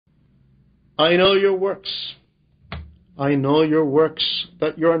I know your works. I know your works,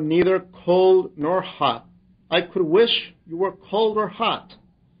 that you are neither cold nor hot. I could wish you were cold or hot.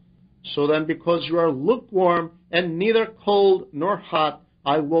 So then, because you are lukewarm and neither cold nor hot,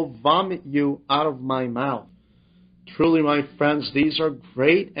 I will vomit you out of my mouth. Truly, my friends, these are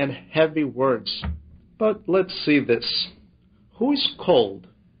great and heavy words. But let's see this. Who is cold?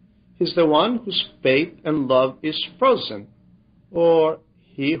 He's the one whose faith and love is frozen, or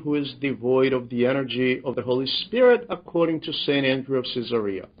he who is devoid of the energy of the Holy Spirit, according to St. Andrew of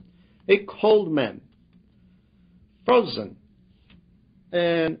Caesarea. A cold man, frozen.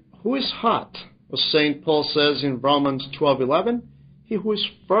 And who is hot? As St. Paul says in Romans 12:11, he who is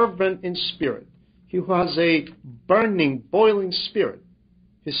fervent in spirit, he who has a burning, boiling spirit.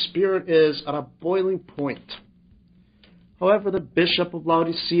 His spirit is at a boiling point. However, the bishop of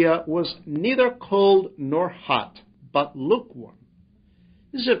Laodicea was neither cold nor hot, but lukewarm.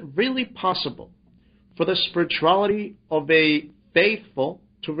 Is it really possible for the spirituality of a faithful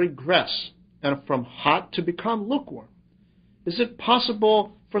to regress and from hot to become lukewarm? Is it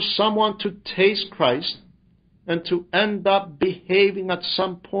possible for someone to taste Christ and to end up behaving at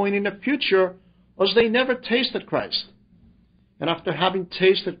some point in the future as they never tasted Christ? And after having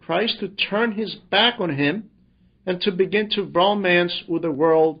tasted Christ, to turn his back on him and to begin to romance with the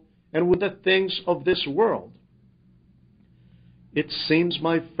world and with the things of this world? It seems,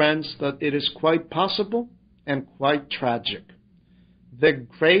 my friends, that it is quite possible and quite tragic. The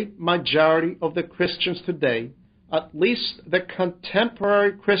great majority of the Christians today, at least the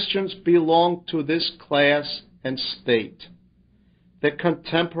contemporary Christians, belong to this class and state. The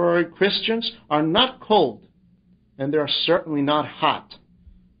contemporary Christians are not cold, and they are certainly not hot.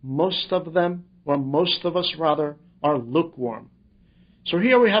 Most of them, or most of us rather, are lukewarm. So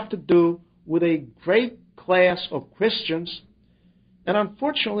here we have to do with a great class of Christians. And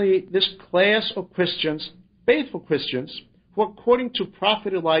unfortunately, this class of Christians, faithful Christians, who according to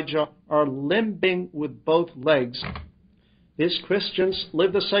Prophet Elijah are limping with both legs, these Christians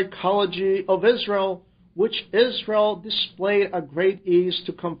live the psychology of Israel, which Israel displayed a great ease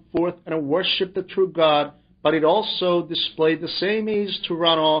to come forth and worship the true God, but it also displayed the same ease to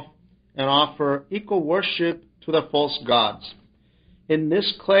run off and offer equal worship to the false gods. In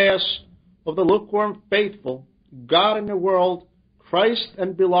this class of the lukewarm faithful, God and the world, Christ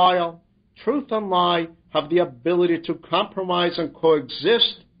and Belial, truth and lie have the ability to compromise and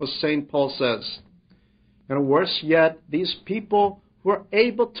coexist, as St. Paul says. And worse yet, these people who are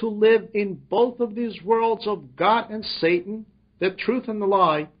able to live in both of these worlds of God and Satan, the truth and the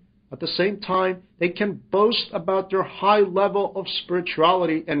lie, at the same time, they can boast about their high level of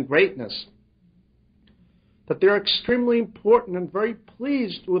spirituality and greatness. That they're extremely important and very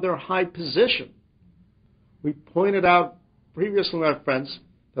pleased with their high position. We pointed out previously, my friends,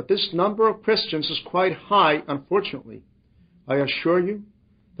 that this number of Christians is quite high, unfortunately. I assure you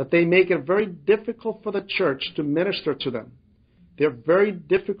that they make it very difficult for the church to minister to them. They're very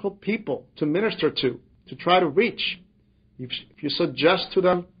difficult people to minister to try to reach. If you suggest to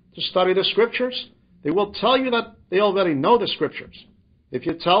them to study the Scriptures, they will tell you that they already know the Scriptures. If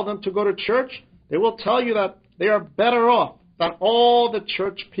you tell them to go to church, they will tell you that they are better off than all the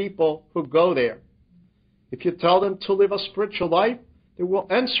church people who go there. If you tell them to live a spiritual life, they will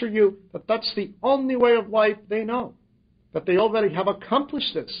answer you that that's the only way of life they know, that they already have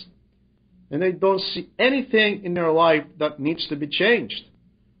accomplished this, and they don't see anything in their life that needs to be changed.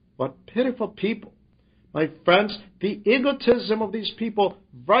 What pitiful people. My friends, the egotism of these people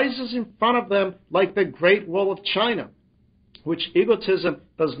rises in front of them like the Great Wall of China, which egotism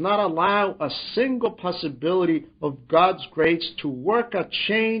does not allow a single possibility of God's grace to work a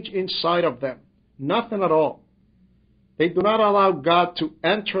change inside of them. Nothing at all. They do not allow God to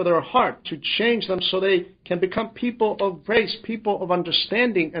enter their heart, to change them so they can become people of grace, people of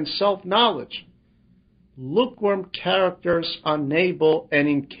understanding and self-knowledge. Lukewarm characters unable and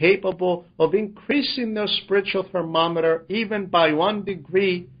incapable of increasing their spiritual thermometer even by 1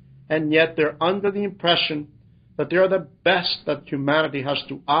 degree, and yet they're under the impression that they are the best that humanity has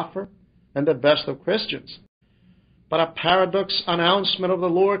to offer and the best of Christians. But a paradox announcement of the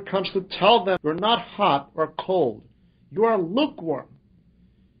Lord comes to tell them, you're not hot or cold. You are lukewarm.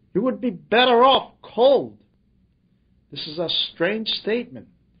 You would be better off cold. This is a strange statement.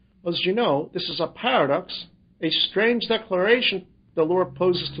 As you know, this is a paradox, a strange declaration the Lord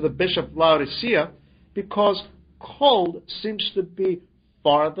poses to the bishop of Laodicea, because cold seems to be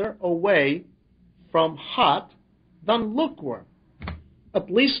farther away from hot than lukewarm. At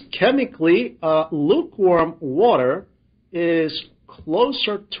least chemically, lukewarm water is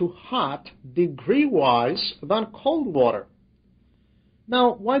closer to hot degree-wise than cold water.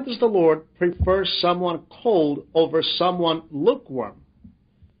 Now, why does the Lord prefer someone cold over someone lukewarm?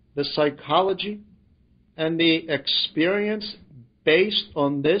 The psychology and the experience based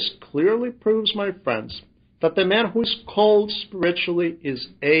on this clearly proves, my friends, that the man who is cold spiritually is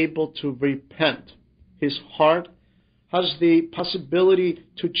able to repent. His heart has the possibility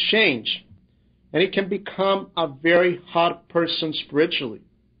to change, and he can become a very hot person spiritually.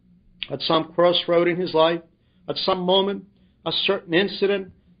 At some crossroad in his life, at some moment, a certain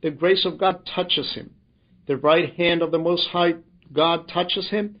incident, the grace of God touches him. The right hand of the Most High God touches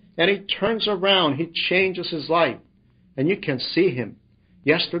him, and he turns around. He changes his life, and you can see him.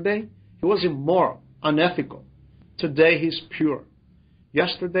 Yesterday, he was immoral, unethical. Today, he's pure.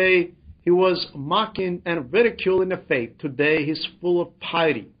 Yesterday, he was mocking and ridiculing the faith. Today, he's full of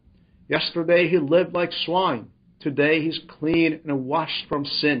piety. Yesterday, he lived like swine. Today, he's clean and washed from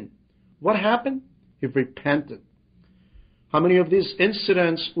sin. What happened? He repented. How many of these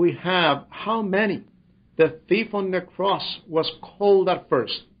incidents we have? How many? The thief on the cross was cold at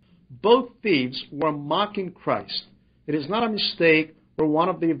first. Both thieves were mocking Christ. It is not a mistake where one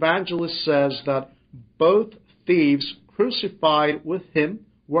of the evangelists says that both thieves crucified with him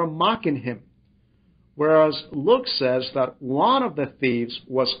were mocking him, whereas Luke says that one of the thieves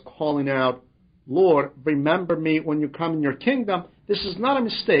was calling out, "Lord, remember me when you come in your kingdom." This is not a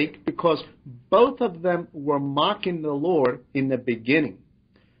mistake because both of them were mocking the Lord in the beginning.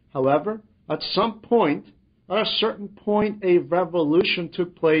 However, at a certain point, a revolution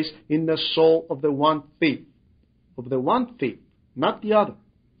took place in the soul of the one thief, not the other.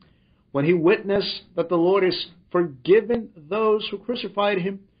 When he witnessed that the Lord is forgiving those who crucified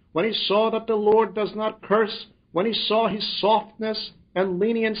him, when he saw that the Lord does not curse, when he saw his softness and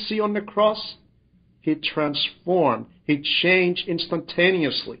leniency on the cross, he transformed. He changed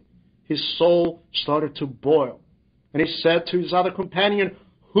instantaneously. His soul started to boil. And he said to his other companion,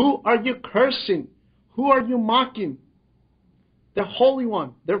 "Who are you cursing? Who are you mocking?" "The Holy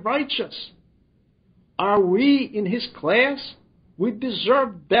One, the righteous." Are we in his class? We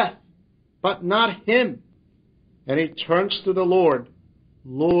deserve death, but not him. And he turns to the Lord.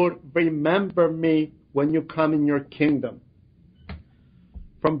 "Lord, remember me when you come in your kingdom."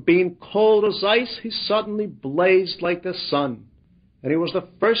 From being cold as ice, he suddenly blazed like the sun, and he was the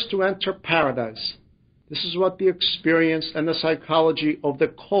first to enter paradise. This is what the experience and the psychology of the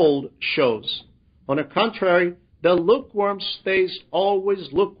cold shows. On the contrary, the lukewarm stays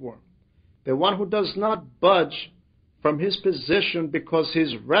always lukewarm. The one who does not budge from his position because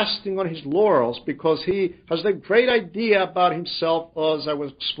he's resting on his laurels, because he has the great idea about himself, as I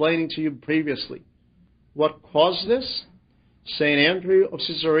was explaining to you previously. What caused this? St. Andrew of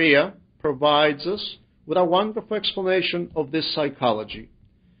Caesarea provides us with a wonderful explanation of this psychology.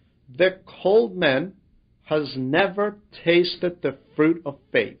 The cold man has never tasted the fruit of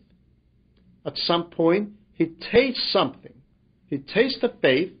faith. At some point, he tastes something. He tastes the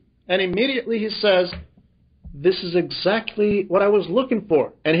faith, and immediately he says, "This is exactly what I was looking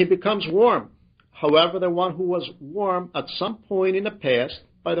for," and he becomes warm. However, the one who was warm at some point in the past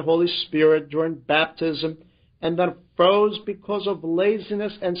by the Holy Spirit during baptism and then froze because of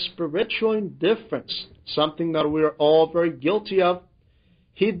laziness and spiritual indifference, something that we are all very guilty of,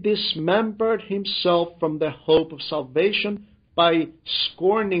 he dismembered himself from the hope of salvation by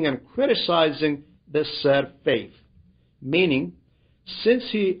scorning and criticizing the said faith. Meaning, since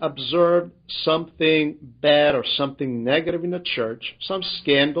he observed something bad or something negative in the church, some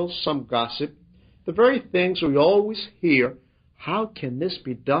scandals, some gossip, the very things we always hear, how can this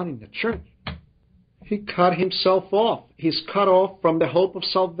be done in the church? He cut himself off. He's cut off from the hope of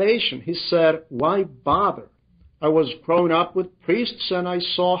salvation. He said, "Why bother? I was growing up with priests and I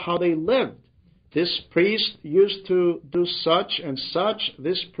saw how they lived. This priest used to do such and such.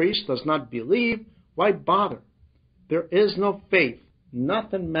 This priest does not believe. Why bother? There is no faith.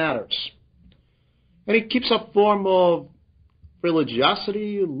 Nothing matters." And he keeps a form of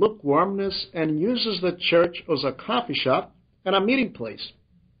religiosity, lukewarmness, and uses the church as a coffee shop and a meeting place.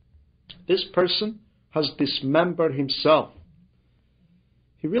 This person has dismembered himself.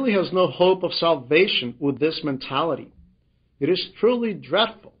 He really has no hope of salvation with this mentality. It is truly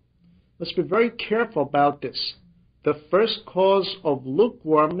dreadful. Let's be very careful about this. The first cause of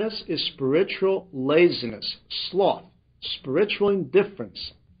lukewarmness is spiritual laziness, sloth, spiritual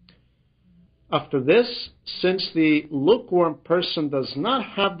indifference. After this, since the lukewarm person does not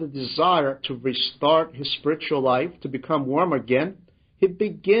have the desire to restart his spiritual life, to become warm again, he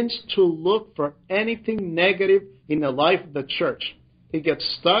begins to look for anything negative in the life of the church. He gets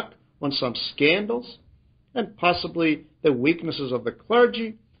stuck on some scandals and possibly the weaknesses of the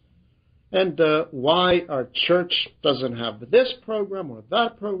clergy. and why our church doesn't have this program or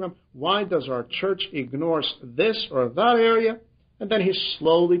that program. Why does our church ignore this or that area? And then he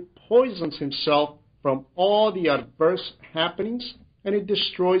slowly poisons himself from all the adverse happenings, and he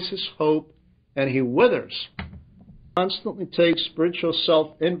destroys his hope, and he withers. Constantly takes spiritual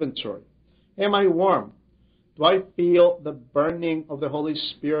self-inventory. Am I warm? Do I feel the burning of the Holy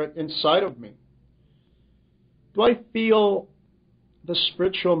Spirit inside of me? Do I feel the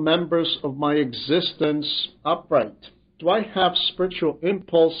spiritual members of my existence upright? Do I have spiritual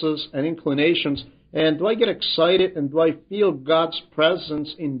impulses and inclinations? And do I get excited, and do I feel God's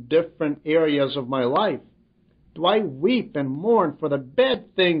presence in different areas of my life? Do I weep and mourn for the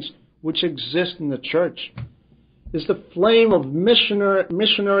bad things which exist in the church? Is the flame of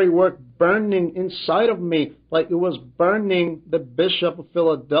missionary work burning inside of me like it was burning the Bishop of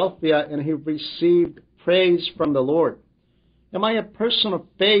Philadelphia, and he received praise from the Lord? Am I a person of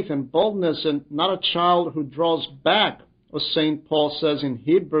faith and boldness and not a child who draws back, as St. Paul says in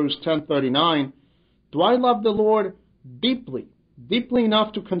Hebrews 10:39? Do I love the Lord deeply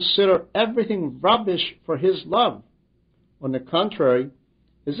enough to consider everything rubbish for his love? On the contrary,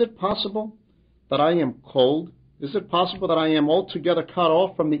 is it possible that I am cold? Is it possible that I am altogether cut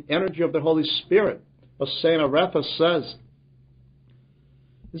off from the energy of the Holy Spirit, as St. Athanasios says?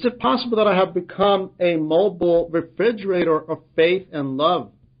 Is it possible that I have become a mobile refrigerator of faith and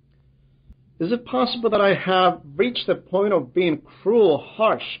love? Is it possible that I have reached the point of being cruel,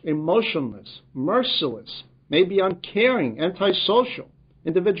 harsh, emotionless, merciless, maybe uncaring, antisocial,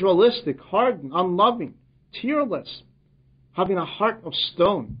 individualistic, hardened, unloving, tearless, having a heart of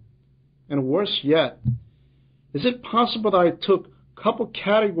stone? And worse yet, is it possible that I took a couple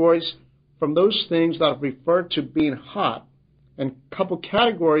categories from those things that refer to being hot and a couple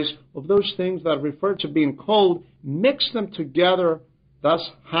categories of those things that refer to being cold, mix them together,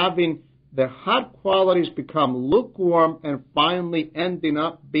 thus having the hot qualities become lukewarm and finally ending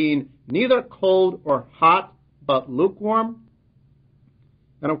up being neither cold or hot, but lukewarm?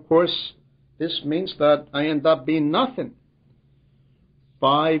 And of course, this means that I end up being nothing.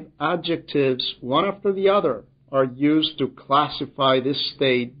 5 adjectives, one after the other, are used to classify this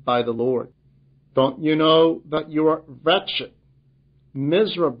state by the Lord. Don't you know that you are wretched,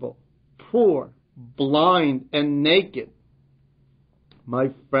 miserable, poor, blind, and naked?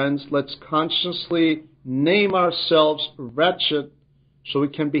 My friends, let's consciously name ourselves wretched so we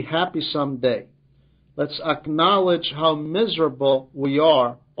can be happy someday. Let's acknowledge how miserable we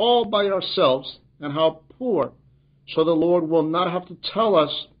are all by ourselves and how poor, so the Lord will not have to tell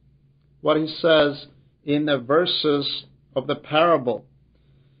us what he says in the verses of the parable.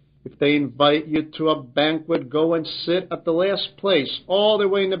 If they invite you to a banquet, go and sit at the last place, all the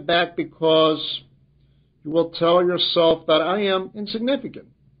way in the back, because you will tell yourself that I am insignificant,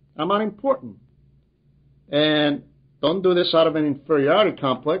 I'm unimportant. And don't do this out of an inferiority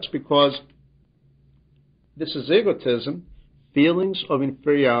complex, because this is egotism. Feelings of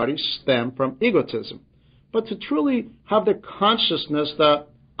inferiority stem from egotism. But to truly have the consciousness that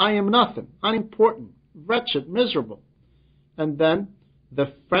I am nothing, unimportant, wretched, miserable. And then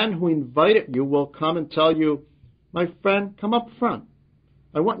the friend who invited you will come and tell you, my friend, come up front.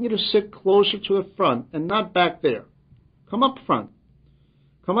 I want you to sit closer to the front and not back there. Come up front.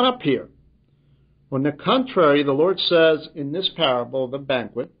 Come on up here. On the contrary, the Lord says in this parable of the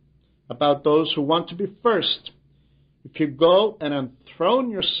banquet about those who want to be first, if you go and enthrone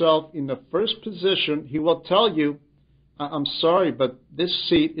yourself in the first position, he will tell you, I'm sorry, but this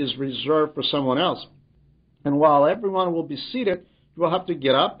seat is reserved for someone else. And while everyone will be seated, you will have to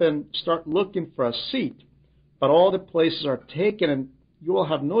get up and start looking for a seat. But all the places are taken, and you will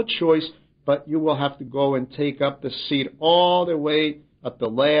have no choice, but you will have to go and take up the seat all the way at the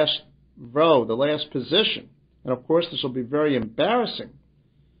last row, the last position. And of course, this will be very embarrassing.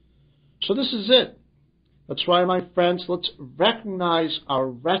 So this is it. That's why, my friends, let's recognize our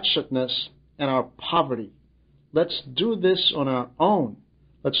wretchedness and our poverty. Let's do this on our own.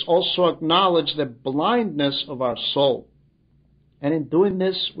 Let's also acknowledge the blindness of our soul. And in doing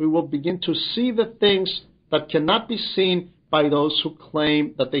this, we will begin to see the things that cannot be seen by those who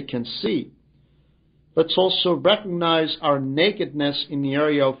claim that they can see. Let's also recognize our nakedness in the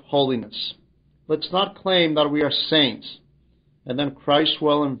area of holiness. Let's not claim that we are saints. And then Christ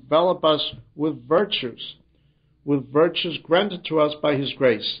will envelop us with virtues granted to us by his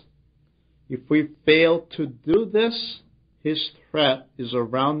grace. If we fail to do this, his threat is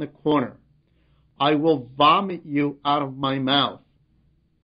around the corner. I will vomit you out of my mouth.